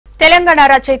తెలంగాణ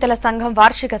రచయితల సంఘం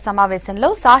వార్షిక సమావేశంలో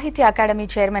సాహిత్య అకాడమీ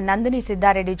చైర్మన్ నందిని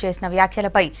సిద్దా రెడ్డి చేసిన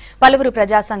వ్యాఖ్యలపై పలువురు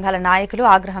ప్రజా సంఘాల నాయకులు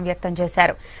ఆగ్రహం వ్యక్తం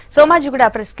చేశారు.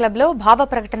 సోమాజిగూడ ప్రెస్ క్లబ్లో భావ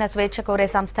ప్రకటన స్వేచ్ఛ కోరే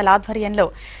సంస్థల ఆధ్వర్యంలో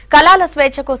కళల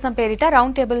స్వేచ్ఛ కోసం పేరిట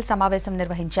రౌండ్ టేబుల్ సమావేశం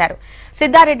నిర్వహించారు.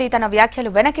 సిద్దారెడ్డి తన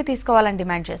వ్యాఖ్యలు వెనక్కి తీసుకోవాలని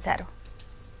డిమాండ్ చేశారు.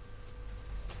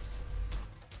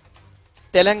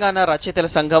 తెలంగాణ రచయితల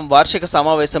సంఘం వార్షిక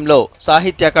సమావేశంలో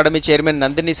సాహిత్య అకాడమీ చైర్మన్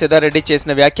నందిని సిద్దా రెడ్డి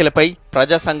చేసిన వ్యాఖ్యలపై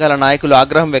ప్రజా సంఘాల నాయకులు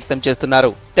ఆగ్రహం వ్యక్తం చేస్తున్నారు.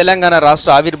 తెలంగాణ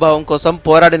రాష్ట్ర ఆవిర్భావం కోసం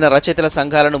పోరాడిన రచయితల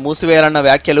సంఘాలను మూసివేయాలన్న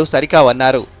వ్యాఖ్యలు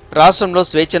సరికావన్నారు. రాష్ట్రంలో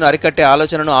స్వేచ్ఛను అరికట్టే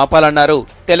ఆలోచనను ఆపాలన్నారు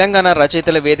తెలంగాణ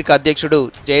రచయితల వేదిక అధ్యక్షుడు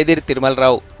జయధీర్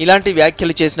తిరుమలరావు. ఇలాంటి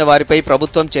వ్యాఖ్యలు చేసిన వారిపై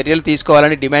ప్రభుత్వం చర్యలు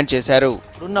తీసుకోవాలని డిమాండ్ చేశారు.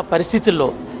 ఉన్న పరిస్థితుల్లో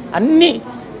అన్ని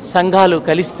సంఘాలు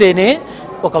కలిస్తేనే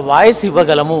ఒక వాయిస్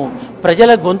ఇవ్వగలము,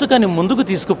 ప్రజల గొంతుకని ముందుకు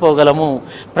తీసుకుపోగలము,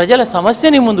 ప్రజల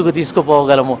సమస్యని ముందుకు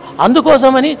తీసుకుపోగలము.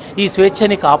 అందుకోసమని ఈ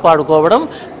స్వేచ్ఛని కాపాడుకోవడం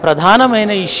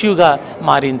ప్రధానమైన ఇష్యూగా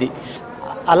మారింది.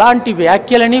 అలాంటి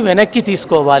వ్యాఖ్యలని వెనక్కి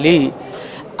తీసుకోవాలి.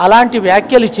 అలాంటి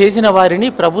వ్యాఖ్యలు చేసిన వారిని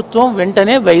ప్రభుత్వం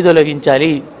వెంటనే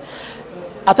వైదొలగించాలి.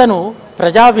 అతను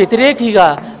ప్రజా వ్యతిరేకిగా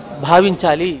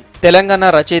భావించాలి. తెలంగాణ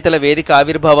రచయితల వేదిక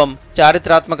ఆవిర్భావం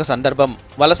చారిత్రాత్మక సందర్భం.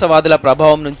 వలసవాదుల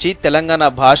ప్రభావం నుంచి తెలంగాణ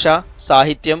భాష,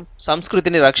 సాహిత్యం,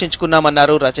 సంస్కృతిని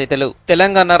రక్షించుకున్నామన్నారు రచయితలు.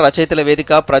 తెలంగాణ రచయితల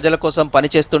వేదిక ప్రజల కోసం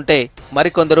పనిచేస్తుంటే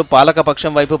మరికొందరు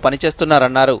పాలకపక్షం వైపు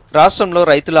పనిచేస్తున్నారన్నారు. రాష్ట్రంలో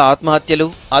రైతుల ఆత్మహత్యలు,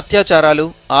 అత్యాచారాలు,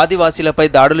 ఆదివాసీలపై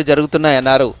దాడులు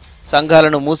జరుగుతున్నాయన్నారు.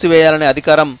 సంఘాలను మూసివేయాలనే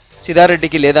అధికారం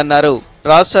సిద్దారెడ్డికి లేదన్నారు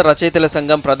రాష్ట్ర రచయితల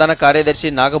సంఘం ప్రధాన కార్యదర్శి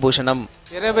నాగభూషణం.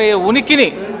 తెరవేయ ఉనికిని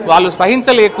వాళ్ళు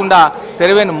సహించలేకుండా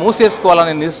తెరవేను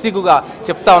మూసేసుకోవాలని నిస్సిగ్గుగా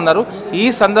చెప్తా ఉన్నారు. ఈ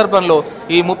సందర్భంలో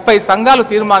ఈ 30 సంఘాలు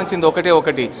తీర్మానించింది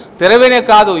ఒకటి, తెరవేనే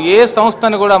కాదు ఏ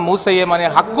సంస్థను కూడా మూసేయమనే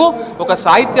హక్కు ఒక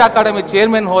సాహిత్య అకాడమీ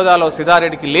చైర్మన్ హోదాలో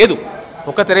సిద్దారెడ్డికి లేదు.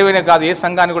 ఒక తెరవేనే కాదు ఏ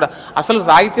సంఘాన్ని కూడా. అసలు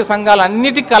సాహిత్య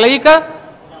సంఘాలన్నిటి కలయిక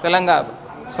తెలంగాణ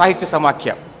సాహిత్య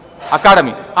సమాఖ్య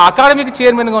అకాడమీ. ఆ అకాడమీకి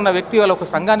చైర్మన్గా ఉన్న వ్యక్తి వాళ్ళ ఒక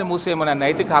సంఘాన్ని మూసేయమనే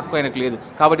నైతిక హక్కు ఆయనకు లేదు.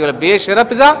 కాబట్టి వాళ్ళ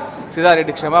బేషరతుగా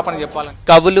సిద్దారెడ్డి క్షమాపణ చెప్పాలని.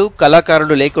 కవులు,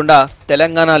 కళాకారులు లేకుండా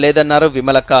తెలంగాణ లేదన్నారు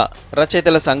విమలక్క.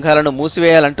 రచయితల సంఘాలను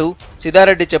మూసివేయాలంటూ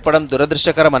సిద్దారెడ్డి చెప్పడం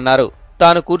దురదృష్టకరమన్నారు.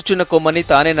 తాను కూర్చున్న కొమ్మని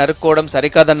తానే నరుక్కోవడం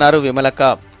సరికాదన్నారు విమలక్క.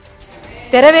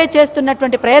 తెరవే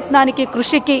చేస్తున్నటువంటి ప్రయత్నానికి,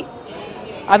 కృషికి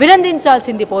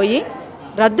అభినందించాల్సింది పోయి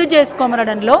రద్దు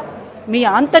చేసుకోమనడంలో మీ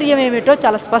ఆంతర్యం ఏమిటో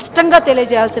చాలా స్పష్టంగా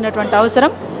తెలియజేయాల్సినటువంటి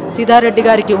అవసరం సిద్దారెడ్డి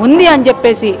గారికి ఉంది అని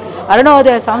చెప్పేసి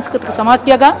అరుణోదయ సాంస్కృతిక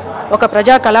సమాఖ్యగా, ఒక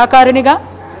ప్రజా కళాకారునిగా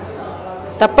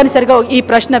తప్పనిసరిగా ఈ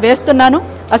ప్రశ్న వేస్తున్నాను.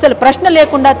 అసలు ప్రశ్న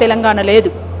లేకుండా తెలంగాణ లేదు.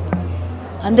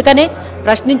 అందుకనే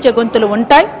ప్రశ్నించే గొంతులు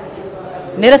ఉంటాయి,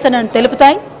 నిరసనను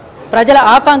తెలుపుతాయి. ప్రజల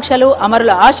ఆకాంక్షలు,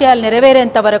 అమరుల ఆశయాలు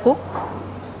నెరవేరేంత వరకు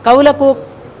కవులకు,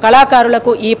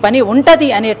 కళాకారులకు ఈ పని ఉంటుంది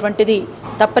అనేటువంటిది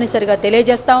తప్పనిసరిగా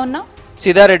తెలియజేస్తా ఉన్నాం.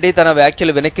 సిద్దారెడ్డి తన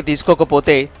వ్యాఖ్యలు వెనక్కి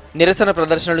తీసుకోకపోతే నిరసన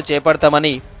ప్రదర్శనలు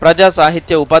చేపడతామని ప్రజా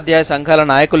సాహిత్య ఉపాధ్యాయ సంఘాల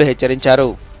నాయకులు హెచ్చరించారు.